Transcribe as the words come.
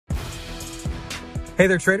Hey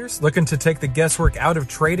there traders, looking to take the guesswork out of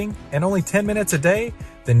trading in only 10 minutes a day?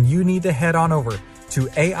 Then you need to head on over to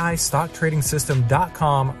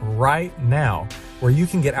AIStockTradingSystem.com right now, where you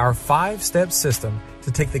can get our 5-step system to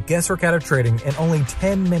take the guesswork out of trading in only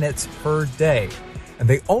 10 minutes per day. And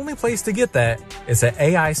the only place to get that is at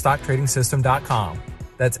AIStockTradingSystem.com.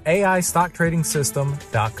 That's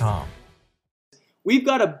AIStockTradingSystem.com. We've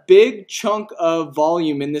got a big chunk of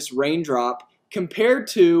volume in this raindrop compared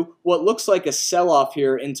to what looks like a sell-off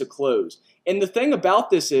here into close. And the thing about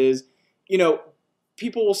this is,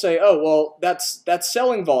 people will say, oh, well, that's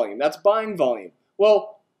selling volume, that's buying volume.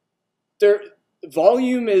 Well,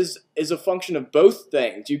 volume is a function of both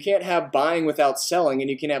things. You can't have buying without selling, and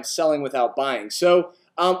you can have selling without buying. So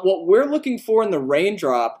what we're looking for in the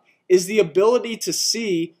raindrop is the ability to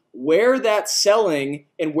see where that selling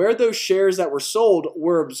and where those shares that were sold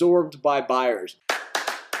were absorbed by buyers.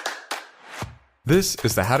 This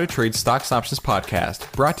is the How to Trade Stocks and Options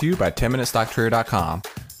podcast, brought to you by 10MinuteStockTrader.com,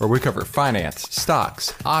 where we cover finance,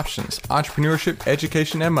 stocks, options, entrepreneurship,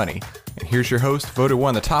 education, and money. And here's your host, voted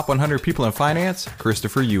one of the top 100 people in finance,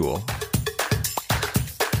 Christopher Uhl.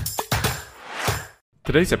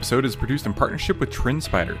 Today's episode is produced in partnership with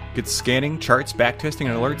TrendSpider. Get scanning, charts, backtesting,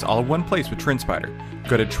 and alerts all in one place with TrendSpider.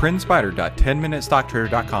 Go to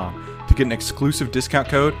TrendSpider.10MinuteStockTrader.com to get an exclusive discount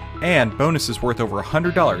code and bonuses worth over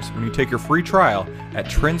 $100 when you take your free trial at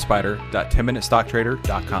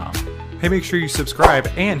TrendSpider.10MinuteStockTrader.com. Hey, make sure you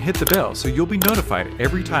subscribe and hit the bell so you'll be notified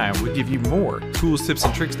every time we give you more tools, tips,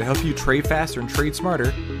 and tricks to help you trade faster and trade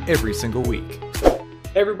smarter every single week.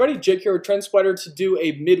 Hey everybody, Jake here with TrendSpider to do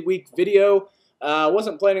a midweek video.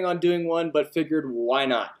 Wasn't planning on doing one, but figured why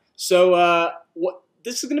not. So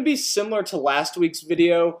this is going to be similar to last week's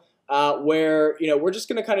video, where we're just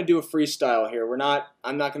going to kind of do a freestyle here.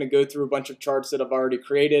 I'm not going to go through a bunch of charts that I've already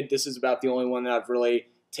created. This is about the only one that I've really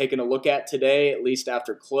taken a look at today, at least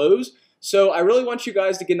after close. So I really want you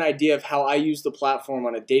guys to get an idea of how I use the platform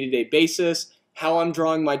on a day-to-day basis, how I'm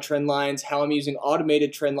drawing my trend lines, how I'm using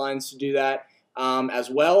automated trend lines to do that as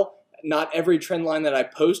well. Not every trend line that I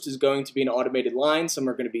post is going to be an automated line. Some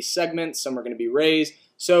are going to be segments, some are going to be rays.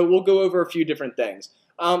 So we'll go over a few different things.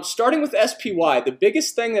 Starting with SPY, the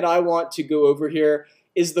biggest thing that I want to go over here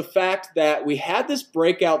is the fact that we had this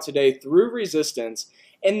breakout today through resistance.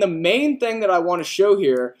 And the main thing that I want to show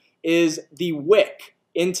here is the wick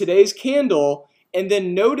in today's candle. And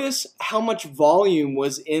then notice how much volume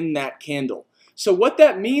was in that candle. So what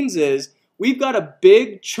that means is we've got a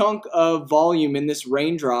big chunk of volume in this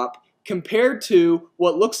raindrop compared to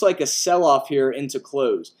what looks like a sell-off here into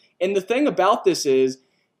close. And the thing about this is,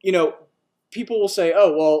 people will say,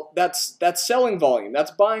 oh, well, that's selling volume,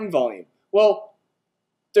 that's buying volume. Well,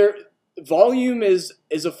 volume is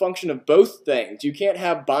a function of both things. You can't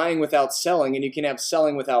have buying without selling, and you can have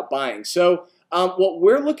selling without buying. So what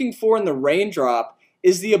we're looking for in the raindrop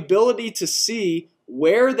is the ability to see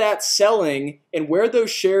where that selling and where those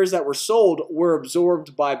shares that were sold were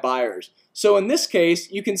absorbed by buyers. So in this case,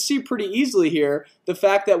 you can see pretty easily here the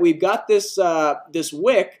fact that we've got this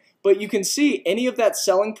wick, but you can see any of that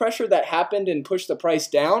selling pressure that happened and pushed the price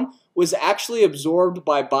down was actually absorbed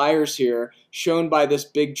by buyers here, shown by this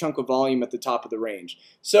big chunk of volume at the top of the range.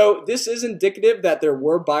 So this is indicative that there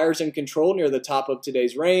were buyers in control near the top of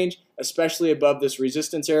today's range, especially above this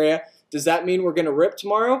resistance area. Does that mean we're going to rip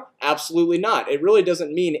tomorrow? Absolutely not. It really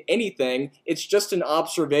doesn't mean anything. It's just an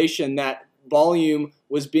observation that volume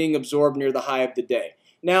was being absorbed near the high of the day.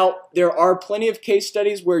 Now, there are plenty of case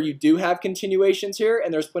studies where you do have continuations here,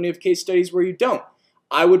 and there's plenty of case studies where you don't.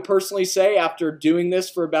 I would personally say after doing this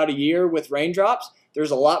for about a year with raindrops,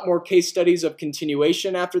 there's a lot more case studies of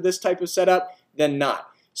continuation after this type of setup than not.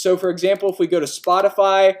 So for example, if we go to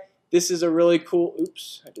Spotify, this is a really cool,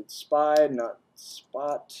 oops, I did SPY, not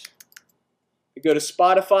spot. We go to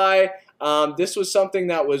Spotify. This was something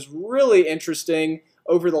that was really interesting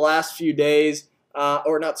over the last few days,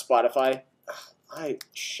 or not Spotify,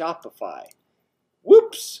 Shopify.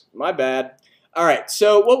 Whoops, my bad. All right,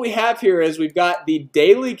 so what we have here is we've got the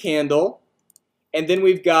daily candle, and then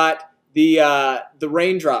we've got the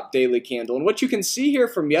raindrop daily candle. And what you can see here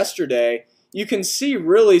from yesterday, you can see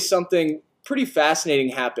really something pretty fascinating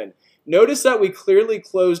happen. Notice that we clearly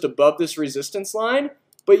closed above this resistance line,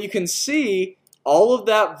 but you can see all of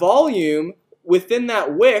that volume within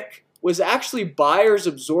that wick was actually buyers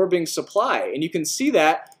absorbing supply. And you can see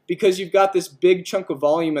that because you've got this big chunk of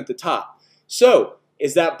volume at the top. So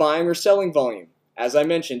is that buying or selling volume? As I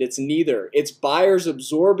mentioned, it's neither. It's buyers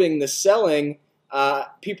absorbing the selling,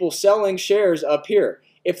 people selling shares up here.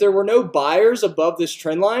 If there were no buyers above this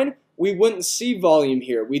trend line, we wouldn't see volume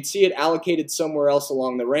here. We'd see it allocated somewhere else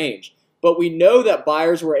along the range. but we know that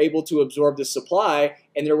buyers were able to absorb the supply,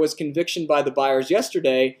 and there was conviction by the buyers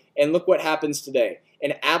yesterday, and look what happens today.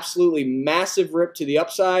 An absolutely massive rip to the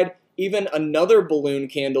upside, even another balloon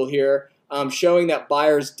candle here, showing that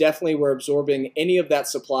buyers definitely were absorbing any of that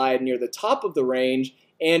supply near the top of the range,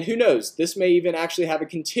 and who knows, this may even actually have a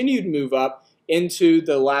continued move up into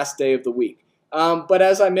the last day of the week. But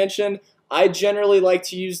as I mentioned, I generally like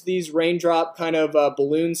to use these raindrop kind of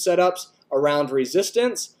balloon setups around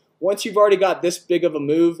resistance. Once you've already got this big of a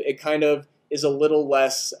move, it kind of is a little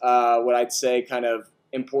less, what I'd say, kind of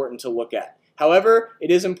important to look at. However,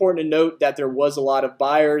 it is important to note that there was a lot of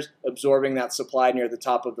buyers absorbing that supply near the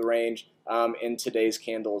top of the range in today's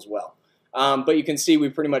candle as well. But you can see we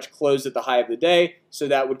pretty much closed at the high of the day, so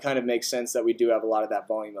that would kind of make sense that we do have a lot of that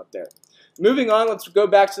volume up there. Moving on, let's go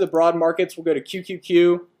back to the broad markets. We'll go to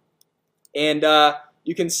QQQ, and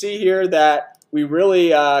you can see here that we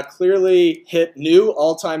really clearly hit new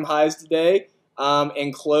all-time highs today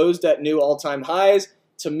and closed at new all-time highs.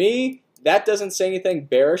 To me, that doesn't say anything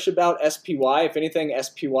bearish about SPY. If anything,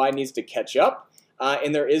 SPY needs to catch up,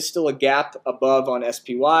 and there is still a gap above on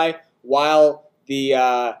SPY, while the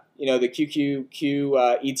the QQQ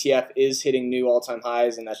ETF is hitting new all-time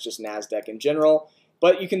highs, and that's just NASDAQ in general.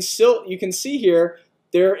 But you can see here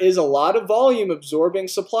there is a lot of volume absorbing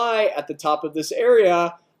supply at the top of this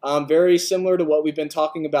area, very similar to what we've been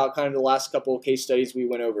talking about kind of the last couple of case studies we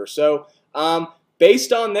went over. So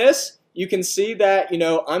based on this, you can see that,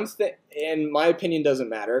 and my opinion doesn't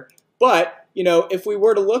matter, but, if we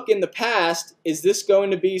were to look in the past, is this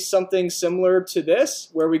going to be something similar to this,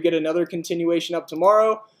 where we get another continuation up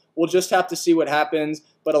tomorrow? We'll just have to see what happens,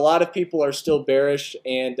 but a lot of people are still bearish,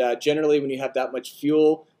 and generally when you have that much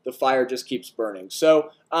fuel, the fire just keeps burning.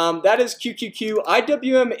 So that is QQQ.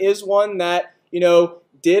 IWM is one that,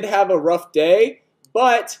 did have a rough day,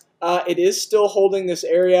 but it is still holding this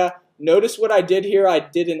area. Notice what I did here. I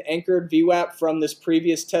did an anchored VWAP from this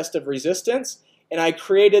previous test of resistance, and I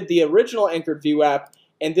created the original anchored VWAP,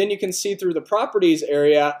 and then you can see through the properties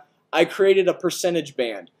area, I created a percentage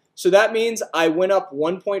band. So that means I went up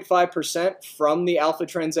 1.5% from the Alpha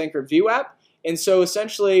Trends anchored VWAP, and so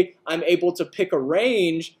essentially I'm able to pick a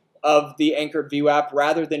range of the anchored VWAP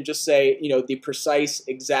rather than just say, the precise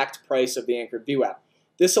exact price of the anchored VWAP.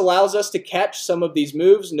 This allows us to catch some of these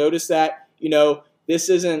moves. Notice that, this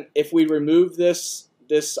isn't, if we remove this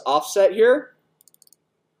offset here,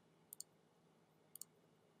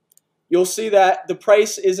 you'll see that the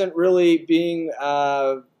price isn't really being,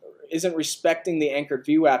 isn't respecting the anchored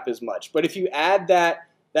VWAP as much. But if you add that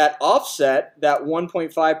offset, that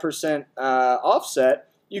 1.5% offset,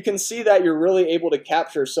 you can see that you're really able to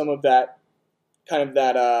capture some of that kind of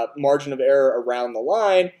that margin of error around the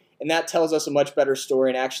line, and that tells us a much better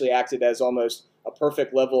story and actually acted as almost a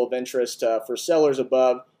perfect level of interest for sellers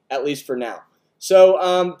above, at least for now.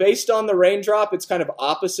 So based on the raindrop, it's kind of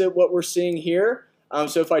opposite what we're seeing here.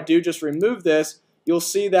 So if I do just remove this, you'll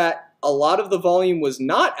see that a lot of the volume was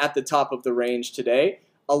not at the top of the range today.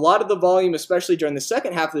 A lot of the volume, especially during the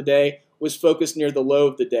second half of the day, was focused near the low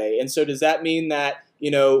of the day. And so does that mean that,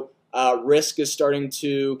 risk is starting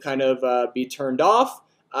to kind of be turned off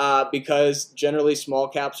because generally small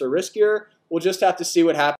caps are riskier? We'll just have to see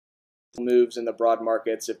what happens moves in the broad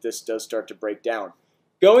markets if this does start to break down.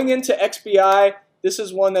 Going into XBI, this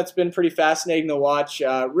is one that's been pretty fascinating to watch.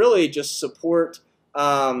 Really just support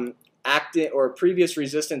acting, or previous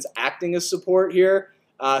resistance acting as support here.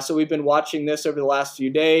 So we've been watching this over the last few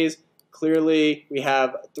days. Clearly, we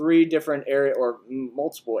have three different areas, or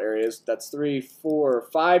multiple areas. That's 3, 4,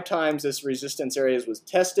 5 times this resistance area was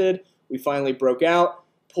tested. We finally broke out,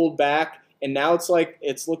 pulled back, and now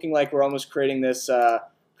it's looking like we're almost creating this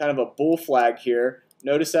kind of a bull flag here.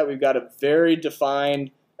 Notice that we've got a very defined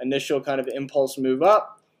initial kind of impulse move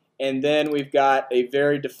up, and then we've got a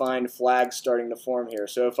very defined flag starting to form here.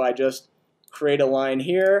 So if I just create a line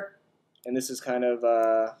here, and this is kind of,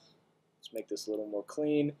 let's make this a little more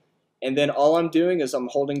clean, and then all I'm doing is I'm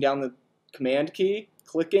holding down the command key,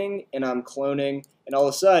 clicking, and I'm cloning, and all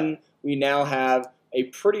of a sudden we now have a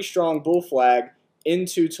pretty strong bull flag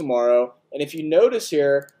into tomorrow. And if you notice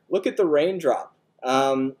here, look at the raindrop.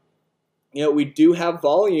 We do have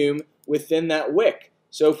volume within that wick.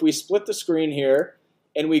 So if we split the screen here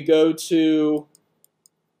and we go to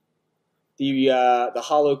the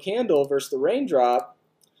hollow candle versus the raindrop,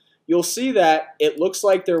 you'll see that it looks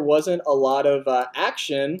like there wasn't a lot of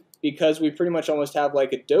action because we pretty much almost have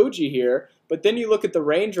like a doji here. But then you look at the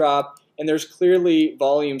raindrop and there's clearly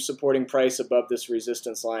volume supporting price above this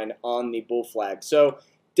resistance line on the bull flag. So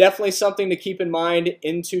definitely something to keep in mind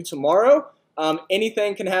into tomorrow.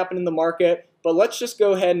 Anything can happen in the market, but let's just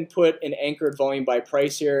go ahead and put an anchored volume by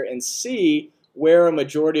price here and see where a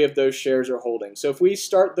majority of those shares are holding. So if we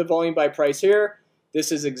start the volume by price here,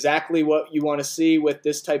 this is exactly what you want to see with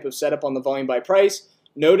this type of setup on the volume by price.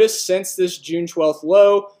 Notice since this June 12th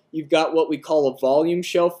low, you've got what we call a volume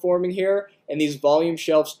shelf forming here, and these volume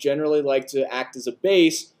shelves generally like to act as a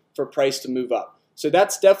base for price to move up. So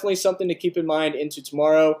that's definitely something to keep in mind into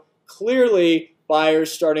tomorrow. Clearly,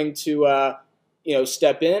 buyers starting to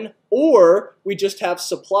step in, or we just have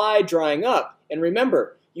supply drying up. And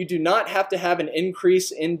remember, you do not have to have an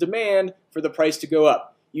increase in demand for the price to go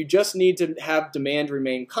up. You just need to have demand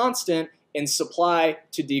remain constant and supply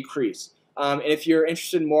to decrease. And if you're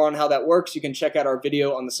interested more on how that works, you can check out our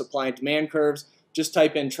video on the supply and demand curves. Just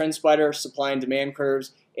type in TrendSpider supply and demand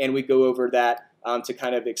curves, and we go over that to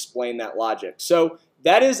kind of explain that logic. So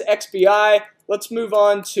that is XBI. Let's move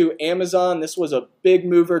on to Amazon. This was a big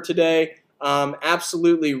mover today.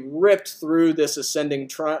 Absolutely ripped through this ascending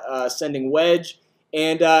wedge.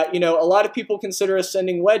 And a lot of people consider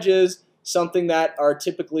ascending wedges something that are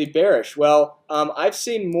typically bearish. Well, I've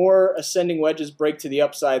seen more ascending wedges break to the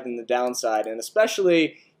upside than the downside, and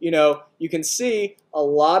especially, you can see a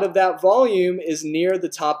lot of that volume is near the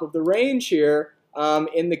top of the range here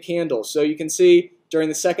in the candle. So you can see during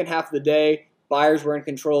the second half of the day, buyers were in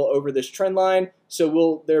control over this trend line. So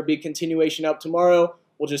will there be continuation up tomorrow?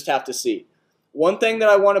 We'll just have to see. One thing that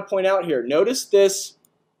I want to point out here, notice this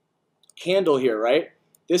candle here, right?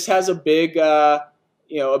 This has a big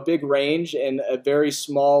range and a very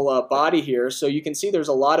small body here. So you can see there's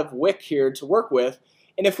a lot of wick here to work with.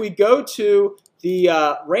 And if we go to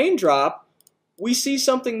the raindrop, we see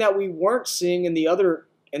something that we weren't seeing in the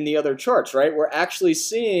other charts, right? We're actually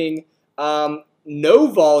seeing no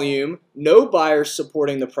volume, no buyers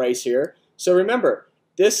supporting the price here. So remember,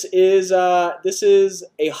 this is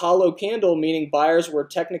a hollow candle, meaning buyers were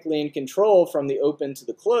technically in control from the open to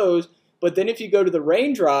the close. But then if you go to the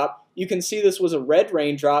raindrop, you can see this was a red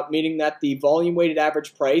raindrop, meaning that the volume weighted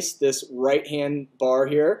average price, this right-hand bar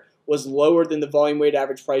here, was lower than the volume weighted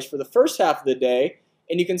average price for the first half of the day.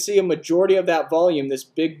 And you can see a majority of that volume, this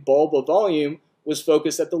big bulb of volume, was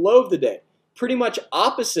focused at the low of the day. Pretty much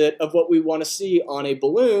opposite of what we want to see on a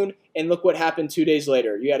balloon. And look what happened 2 days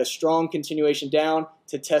later. You had a strong continuation down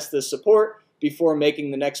to test this support before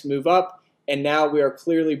making the next move up. And now we are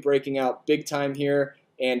clearly breaking out big time here.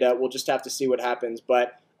 And we'll just have to see what happens.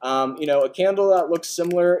 But, a candle that looks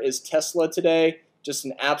similar is Tesla today. Just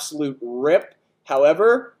an absolute rip.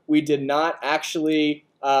 However, we did not actually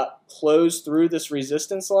close through this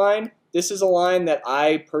resistance line. This is a line that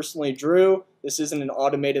I personally drew. This isn't an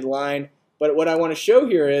automated line. But what I want to show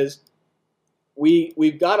here is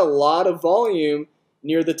we've got a lot of volume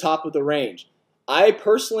near the top of the range. I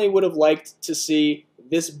personally would have liked to see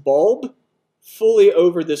this bulb fully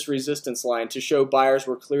over this resistance line to show buyers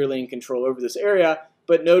were clearly in control over this area.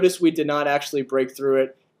 But notice we did not actually break through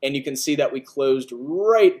it, and you can see that we closed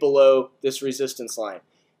right below this resistance line.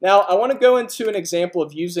 Now, I want to go into an example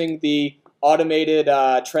of using the automated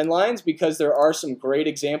trend lines because there are some great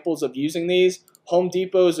examples of using these. Home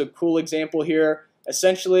Depot is a cool example here.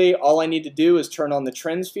 Essentially, all I need to do is turn on the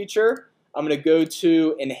trends feature. I'm going to go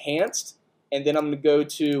to enhanced, and then I'm going to go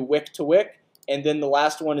to wick to wick, and then the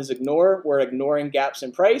last one is ignore. We're ignoring gaps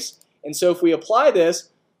in price. And so if we apply this,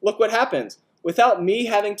 look what happens. Without me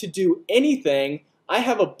having to do anything, I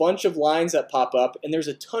have a bunch of lines that pop up, and there's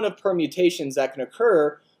a ton of permutations that can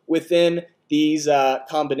occur within these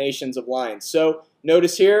combinations of lines. So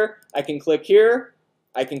notice here, I can click here,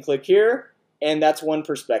 I can click here, and that's one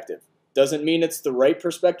perspective. Doesn't mean it's the right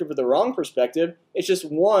perspective or the wrong perspective. It's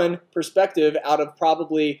just one perspective out of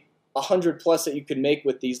probably 100 plus that you could make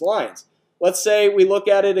with these lines. Let's say we look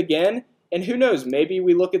at it again, and who knows, maybe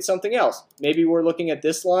we look at something else. Maybe we're looking at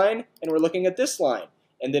this line, and we're looking at this line.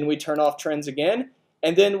 And then we turn off trends again,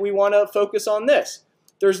 and then we want to focus on this.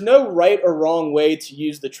 There's no right or wrong way to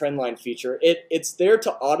use the trend line feature. It's there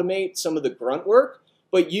to automate some of the grunt work,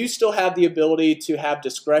 but you still have the ability to have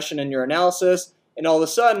discretion in your analysis. And all of a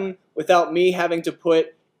sudden, without me having to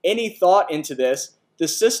put any thought into this, the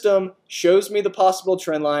system shows me the possible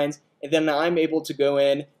trend lines, and then I'm able to go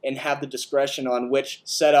in and have the discretion on which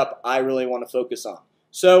setup I really want to focus on.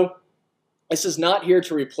 So this is not here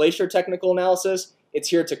to replace your technical analysis. It's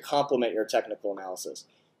here to complement your technical analysis.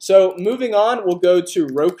 So moving on, we'll go to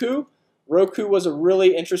Roku. Roku was a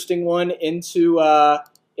really interesting one into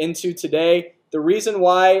today. The reason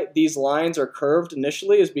why these lines are curved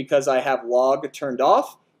initially is because I have log turned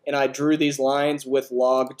off, and I drew these lines with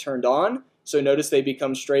log turned on. So notice they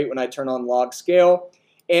become straight when I turn on log scale.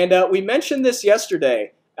 And we mentioned this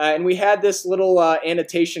yesterday, and we had this little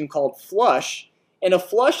annotation called flush. And a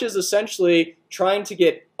flush is essentially trying to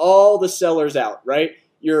get all the sellers out, right?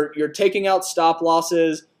 You're taking out stop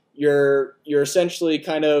losses. You're essentially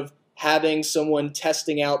kind of having someone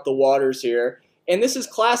testing out the waters here. And this is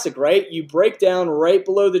classic, right? You break down right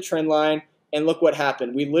below the trend line, and look what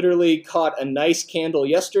happened. We literally caught a nice candle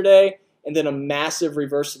yesterday and then a massive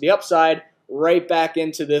reverse to the upside right back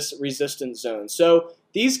into this resistance zone. So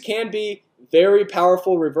these can be very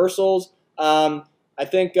powerful reversals. I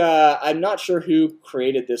think, I'm not sure who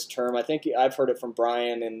created this term. I think I've heard it from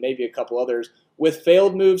Brian and maybe a couple others. With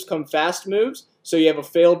failed moves come fast moves. So you have a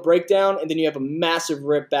failed breakdown and then you have a massive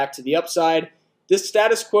rip back to the upside. This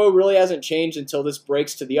status quo really hasn't changed until this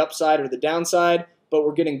breaks to the upside or the downside, but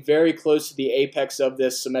we're getting very close to the apex of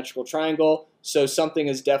this symmetrical triangle. So something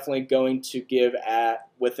is definitely going to give at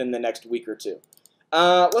within the next week or two.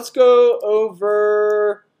 Let's go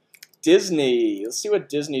over Disney. Let's see what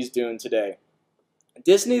Disney's doing today.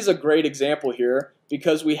 Disney's a great example here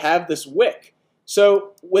because we have this wick.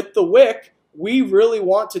 So with the wick, we really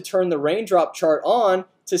want to turn the raindrop chart on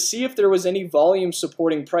to see if there was any volume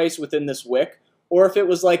supporting price within this wick, or if it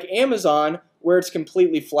was like Amazon where it's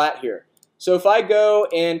completely flat here. So if I go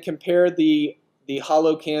and compare the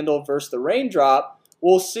hollow candle versus the raindrop,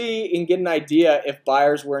 we'll see and get an idea if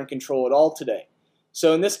buyers were in control at all today.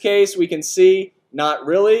 So in this case, we can see not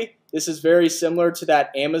really. This is very similar to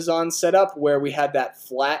that Amazon setup where we had that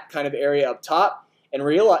flat kind of area up top. And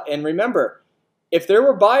remember, if there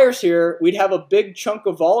were buyers here, we'd have a big chunk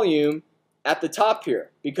of volume at the top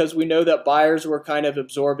here because we know that buyers were kind of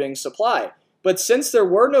absorbing supply. But since there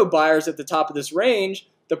were no buyers at the top of this range,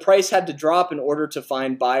 the price had to drop in order to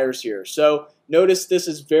find buyers here. So notice this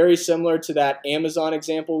is very similar to that Amazon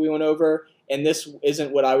example we went over, and this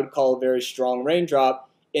isn't what I would call a very strong raindrop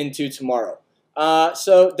into tomorrow.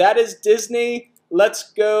 So that is Disney.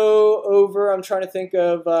 Let's go over, I'm trying to think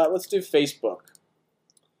of, let's do Facebook.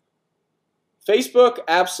 Facebook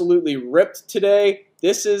absolutely ripped today.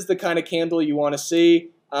 This is the kind of candle you want to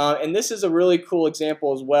see. And this is a really cool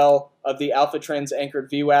example as well of the Alpha Trends anchored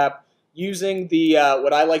VWAP using the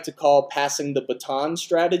what I like to call passing the baton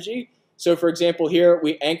strategy. So for example here,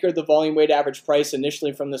 we anchored the volume weighted average price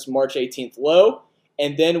initially from this March 18th low,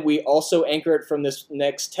 and then we also anchor it from this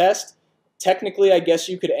next test. Technically, I guess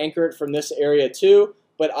you could anchor it from this area too,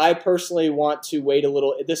 but I personally want to wait a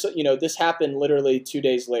little. This happened literally 2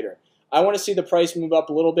 days later. I want to see the price move up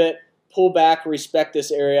a little bit, pull back, respect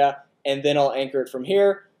this area, and then I'll anchor it from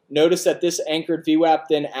here. Notice that this anchored VWAP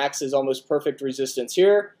then acts as almost perfect resistance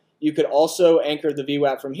here. You could also anchor the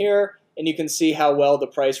VWAP from here, and you can see how well the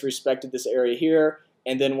price respected this area here.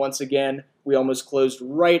 And then once again, we almost closed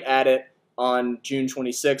right at it on June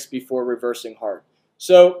 26th before reversing hard.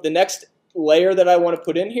 So the next layer that I want to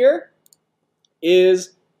put in here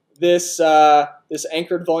is this, this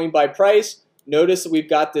anchored volume by price. Notice that we've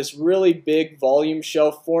got this really big volume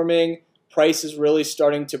shelf forming. Price is really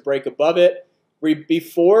starting to break above it.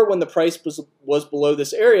 Before, when the price was below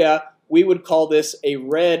this area, we would call this a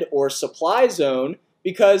red or supply zone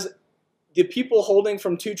because the people holding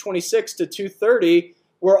from 226 to 230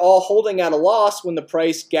 were all holding at a loss when the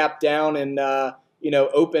price gapped down and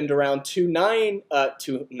opened around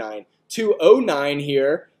 209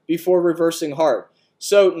 here before reversing hard.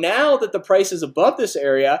 So now that the price is above this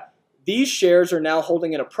area, these shares are now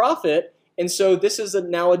holding at a profit, and so this is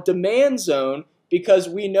now a demand zone because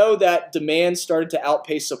we know that demand started to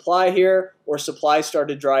outpace supply here, or supply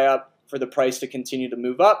started to dry up for the price to continue to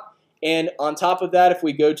move up. And on top of that, if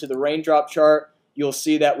we go to the raindrop chart, you'll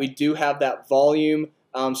see that we do have that volume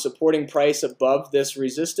supporting price above this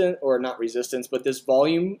resistance, or not resistance, but this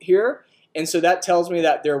volume here. And so that tells me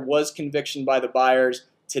that there was conviction by the buyers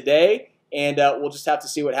today, and we'll just have to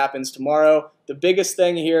see what happens tomorrow. The biggest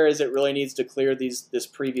thing here is it really needs to clear this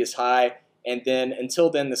previous high, and then until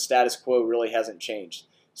then, the status quo really hasn't changed.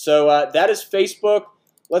 So that is Facebook.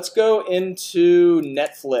 Let's go into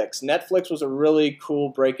Netflix. Netflix was a really cool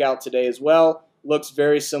breakout today as well. Looks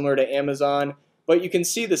very similar to Amazon, but you can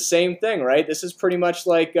see the same thing, right? This is pretty much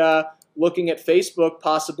like looking at Facebook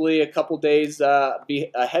possibly a couple days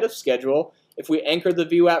ahead of schedule. If we anchor the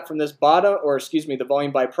VWAP from this bottom, or excuse me, the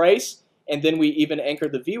volume by price, and then we even anchor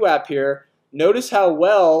the VWAP here, notice how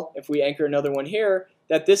well, if we anchor another one here,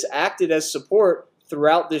 that this acted as support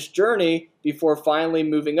throughout this journey before finally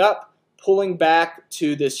moving up, pulling back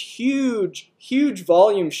to this huge, huge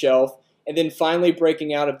volume shelf, and then finally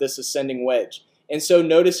breaking out of this ascending wedge. And so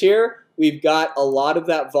notice here, we've got a lot of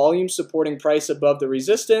that volume supporting price above the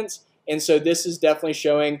resistance, and so this is definitely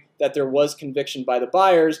showing that there was conviction by the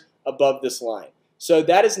buyers above this line. So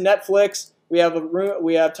that is Netflix. We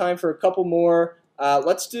have time for a couple more.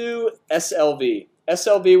 Let's do SLV.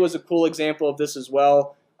 SLV was a cool example of this as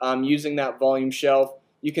well, using that volume shelf.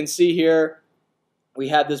 You can see here we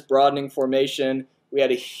had this broadening formation. We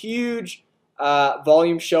had a huge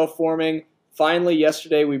volume shelf forming. Finally,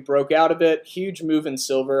 yesterday we broke out of it. Huge move in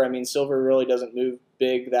silver. I mean, silver really doesn't move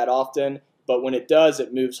big that often, but when it does,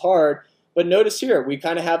 it moves hard. But notice here, we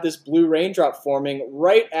kind of have this blue raindrop forming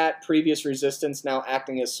right at previous resistance, now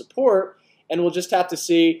acting as support. And we'll just have to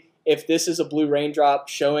see if this is a blue raindrop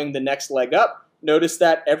showing the next leg up. Notice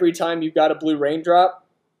that every time you've got a blue raindrop,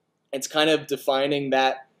 it's kind of defining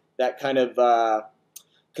that kind of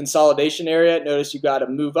consolidation area. Notice you got a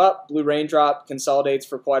move up, blue raindrop, consolidates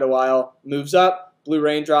for quite a while, moves up, blue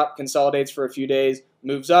raindrop, consolidates for a few days,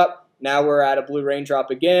 moves up. Now we're at a blue raindrop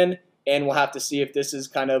again, and we'll have to see if this is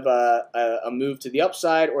kind of a move to the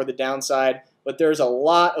upside or the downside. But there's a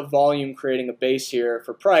lot of volume creating a base here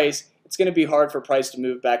for price. It's going to be hard for price to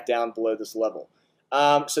move back down below this level.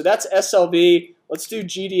 So that's SLV. Let's do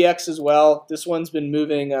GDX as well. This one's been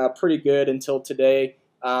moving pretty good until today.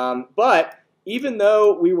 But even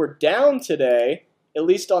though we were down today, at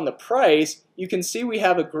least on the price, you can see we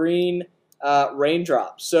have a green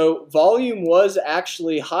raindrop. So volume was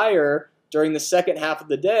actually higher during the second half of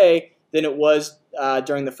the day than it was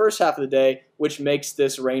during the first half of the day, which makes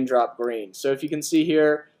this raindrop green. So if you can see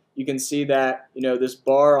here, you can see that this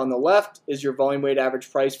bar on the left is your volume weighted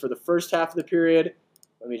average price for the first half of the period.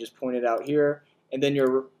 Let me just point it out here. And then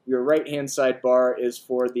your right-hand side bar is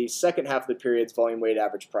for the second half of the period's volume weighted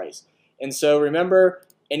average price. And so remember,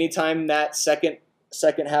 anytime that second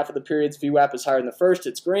half of the period's VWAP is higher than the first,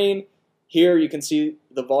 it's green. Here you can see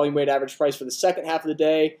the volume weighted average price for the second half of the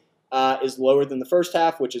day is lower than the first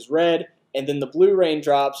half, which is red. And then the blue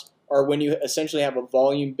raindrops are when you essentially have a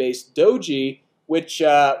volume-based doji, which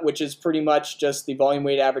is pretty much just the volume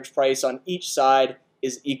weighted average price on each side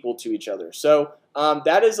is equal to each other. So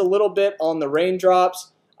that is a little bit on the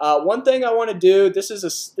raindrops. One thing I want to do, this is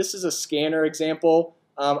a scanner example.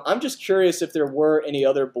 I'm just curious if there were any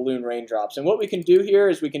other balloon raindrops. And what we can do here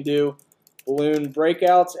is we can do balloon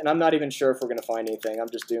breakouts, and I'm not even sure if we're going to find anything. I'm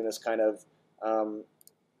just doing this kind of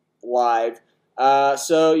live.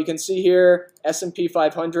 So you can see here, S&P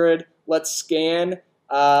 500. Let's scan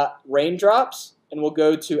raindrops, and we'll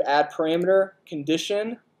go to add parameter,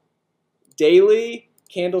 condition, daily,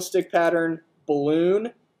 candlestick pattern,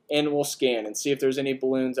 balloon, and we'll scan and see if there's any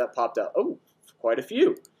balloons that popped up. Oh, quite a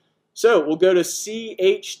few. So we'll go to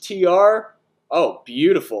CHTR. Oh,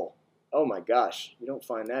 beautiful. Oh my gosh, you don't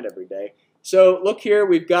find that every day. So look here,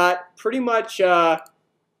 we've got pretty much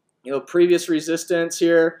previous resistance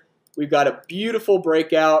here. We've got a beautiful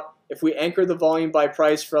breakout. If we anchor the volume by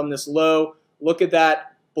price from this low, look at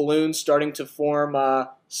that balloon starting to form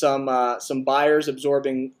some buyers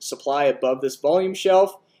absorbing supply above this volume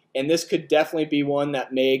shelf. And this could definitely be one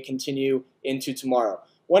that may continue into tomorrow.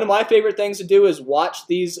 One of my favorite things to do is watch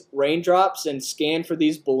these raindrops and scan for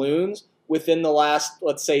these balloons within the last,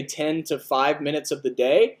 let's say, 10 to 5 minutes of the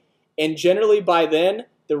day. And generally by then,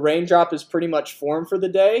 the raindrop is pretty much formed for the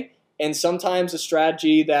day. And sometimes a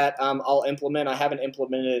strategy that I'll implement, I haven't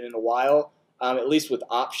implemented it in a while, at least with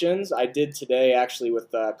options. I did today actually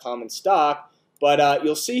with common stock. But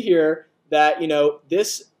you'll see here that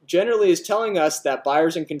this generally is telling us that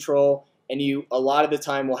buyers in control, and you a lot of the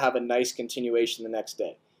time will have a nice continuation the next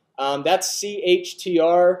day. That's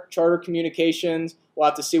CHTR, Charter Communications. We'll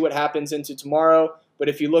have to see what happens into tomorrow. But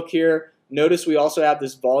if you look here, notice we also have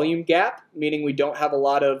this volume gap, meaning we don't have a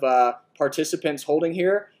lot of participants holding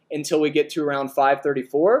here until we get to around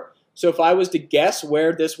 534. So if I was to guess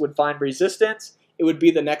where this would find resistance, it would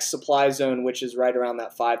be the next supply zone, which is right around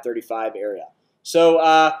that 535 area.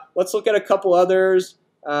 So let's look at a couple others.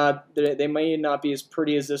 They may not be as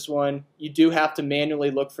pretty as this one. You do have to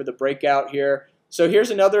manually look for the breakout here. So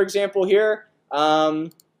here's another example here.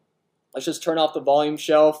 Let's just turn off the volume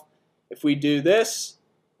shelf. If we do this,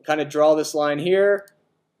 kind of draw this line here,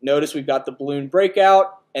 notice we've got the balloon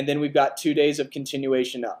breakout, and then we've got 2 days of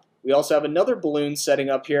continuation up. We also have another balloon setting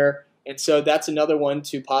up here, and so that's another one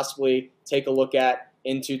to possibly take a look at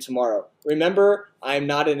into tomorrow. Remember, I'm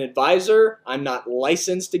not an advisor. I'm not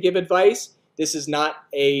licensed to give advice. This is not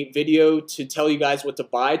a video to tell you guys what to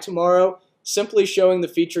buy tomorrow. Simply showing the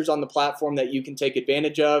features on the platform that you can take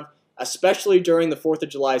advantage of, especially during the 4th of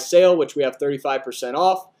July sale, which we have 35%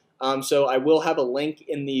 off. So I will have a link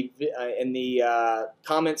in the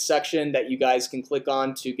comments section that you guys can click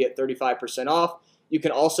on to get 35% off. You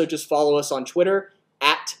can also just follow us on Twitter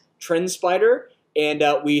 @TrendSpider, and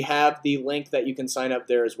we have the link that you can sign up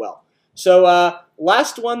there as well. So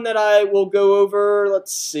last one that I will go over,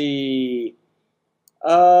 let's see.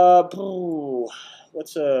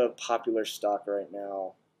 What's a popular stock right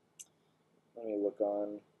now? Let me look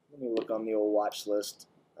on the old watch list.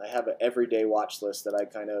 I have an everyday watch list that I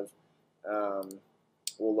kind of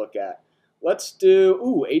will look at. Let's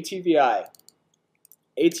do ATVI.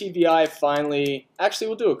 ATVI finally. Actually,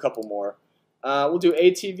 we'll do a couple more. We'll do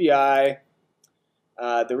ATVI.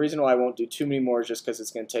 The reason why I won't do too many more is just because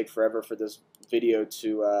it's going to take forever for this video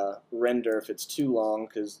to render if it's too long,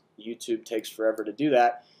 because YouTube takes forever to do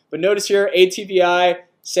that. But notice here, ATVI,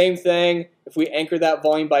 same thing. If we anchor that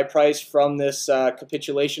volume by price from this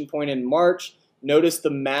capitulation point in March, notice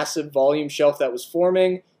the massive volume shelf that was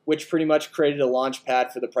forming, which pretty much created a launch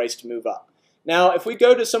pad for the price to move up. Now, if we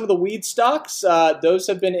go to some of the weed stocks, those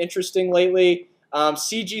have been interesting lately.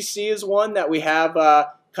 CGC is one that we have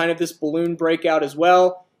kind of this balloon breakout as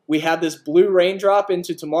well. We have this blue raindrop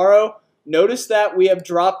into tomorrow. Notice that we have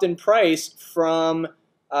dropped in price from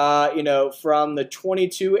from the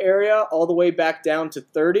 22 area all the way back down to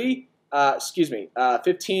 15,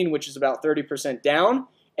 which is about 30% down.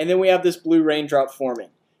 And then we have this blue raindrop forming.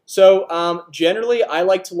 So generally, I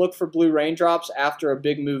like to look for blue raindrops after a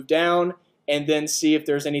big move down and then see if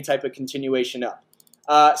there's any type of continuation up.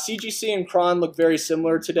 CGC and Cron look very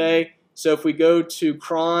similar today. So if we go to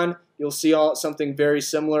Cron, you'll see something very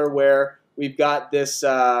similar where we've got this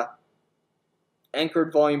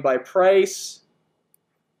anchored volume by price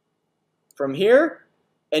from here,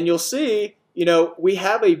 and you'll see, we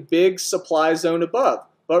have a big supply zone above.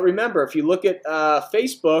 But remember, if you look at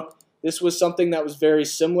Facebook, this was something that was very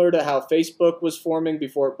similar to how Facebook was forming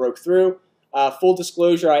before it broke through. Full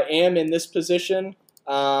disclosure, I am in this position,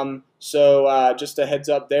 so just a heads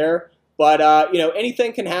up there. But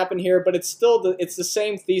anything can happen here, but it's the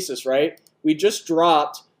same thesis, right? We just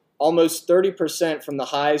dropped almost 30% from the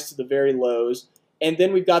highs to the very lows, and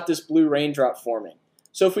then we've got this blue raindrop forming.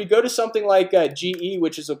 So if we go to something like GE,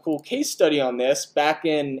 which is a cool case study on this, back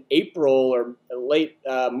in April or late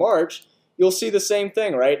March, you'll see the same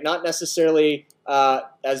thing, right? Not necessarily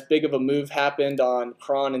as big of a move happened on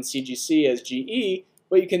Cron and CGC as GE,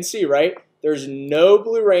 but you can see, right? There's no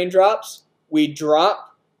blue raindrops. We drop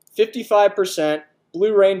 55%,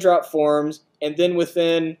 blue raindrop forms, and then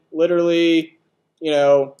within literally,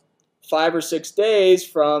 5 or 6 days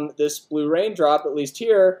from this blue raindrop, at least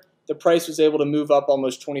here, the price was able to move up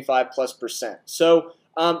almost 25+%. So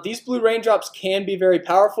these blue raindrops can be very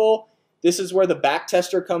powerful. This is where the back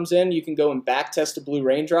tester comes in. You can go and back test a blue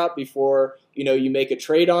raindrop before you make a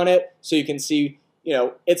trade on it. So you can see,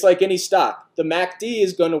 it's like any stock. The MACD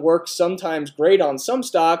is going to work sometimes great on some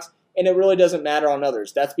stocks, and it really doesn't matter on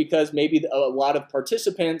others. That's because maybe a lot of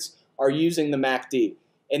participants are using the MACD.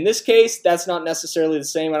 In this case, that's not necessarily the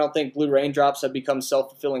same. I don't think blue raindrops have become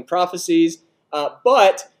self-fulfilling prophecies,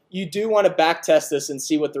 but you do want to back test this and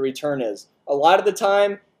see what the return is. A lot of the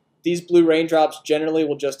time, these blue raindrops generally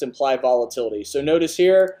will just imply volatility. So notice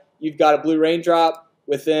here, you've got a blue raindrop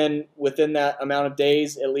within that amount of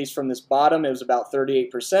days, at least from this bottom, it was about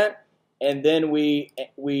 38%. And then we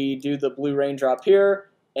do the blue raindrop here,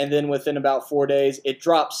 and then within about 4 days, it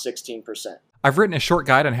drops 16%. I've written a short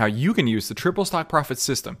guide on how you can use the Triple Stock Profit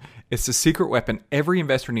System. It's the secret weapon every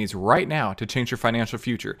investor needs right now to change your financial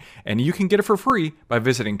future. And you can get it for free by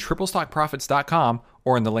visiting TripleStockProfits.com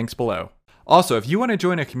or in the links below. Also, if you want to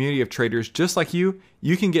join a community of traders just like you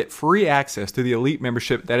can get free access to the Elite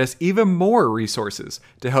membership that has even more resources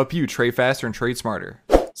to help you trade faster and trade smarter.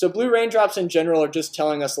 So blue raindrops in general are just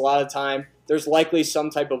telling us a lot of time there's likely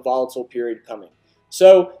some type of volatile period coming.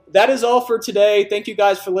 So that is all for today. Thank you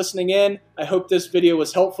guys for listening in. I hope this video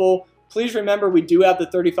was helpful. Please remember we do have the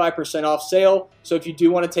 35% off sale. So if you do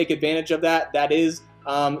want to take advantage of that, that is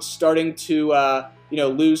starting to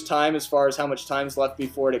lose time as far as how much time is left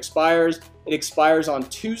before it expires. It expires on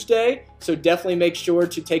Tuesday, so definitely make sure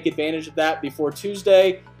to take advantage of that before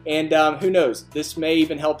Tuesday. And who knows, this may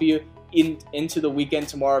even help you into the weekend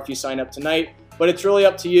tomorrow if you sign up tonight. But it's really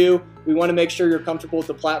up to you. We want to make sure you're comfortable with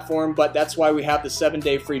the platform, but that's why we have the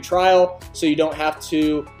 7-day free trial, so you don't have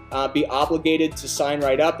to be obligated to sign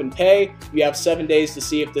right up and pay. You have 7 days to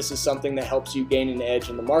see if this is something that helps you gain an edge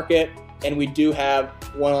in the market. And we do have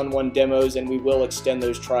one-on-one demos, and we will extend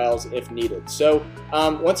those trials if needed. So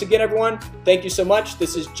once again, everyone, thank you so much.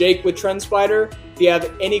 This is Jake with TrendSpider. If you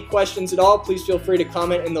have any questions at all, please feel free to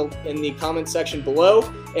comment in the comment section below.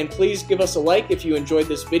 And please give us a like if you enjoyed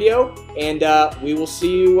this video. And we will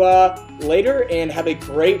see you later, and have a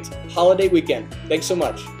great holiday weekend. Thanks so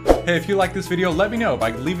much. Hey, if you like this video, let me know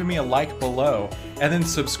by leaving me a like below, and then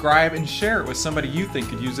subscribe and share it with somebody you think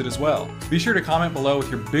could use it as well. Be sure to comment below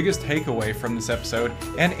with your biggest takeaway from this episode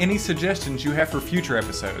and any suggestions you have for future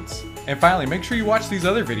episodes. And finally, make sure you watch these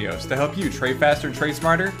other videos to help you trade faster and trade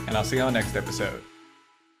smarter, and I'll see you on the next episode.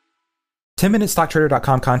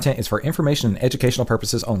 10MinuteStockTrader.com content is for information and educational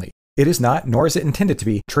purposes only. It is not, nor is it intended to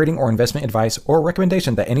be, trading or investment advice or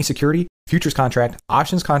recommendation that any security, futures contract,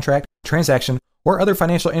 options contract, transaction, or other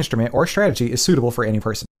financial instrument or strategy is suitable for any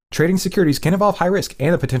person. Trading securities can involve high risk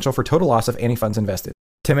and the potential for total loss of any funds invested.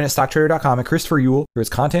 10MinuteStockTrader.com and Christopher Uhl, through its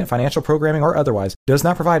content, financial programming, or otherwise, does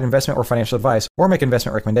not provide investment or financial advice or make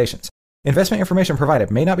investment recommendations. Investment information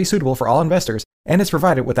provided may not be suitable for all investors and is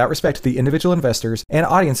provided without respect to the individual investors and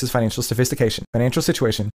audience's financial sophistication, financial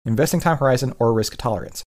situation, investing time horizon, or risk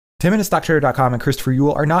tolerance. 10MinuteStockTrader.com and Christopher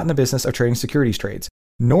Uhl are not in the business of trading securities trades,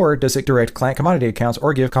 nor does it direct client commodity accounts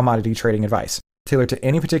or give commodity trading advice tailored to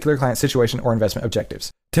any particular client situation or investment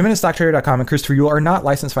objectives. 10MinuteStockTrader.com and Christopher Uhl are not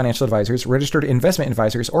licensed financial advisors, registered investment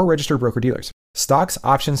advisors, or registered broker-dealers. Stocks,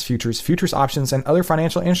 options, futures options, and other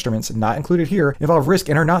financial instruments not included here involve risk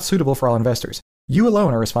and are not suitable for all investors. You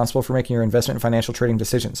alone are responsible for making your investment and financial trading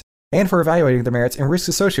decisions, and for evaluating the merits and risks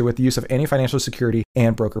associated with the use of any financial security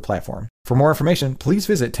and broker platform. For more information, please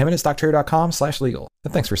visit 10MinuteStockTrader.com/legal.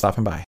 And thanks for stopping by.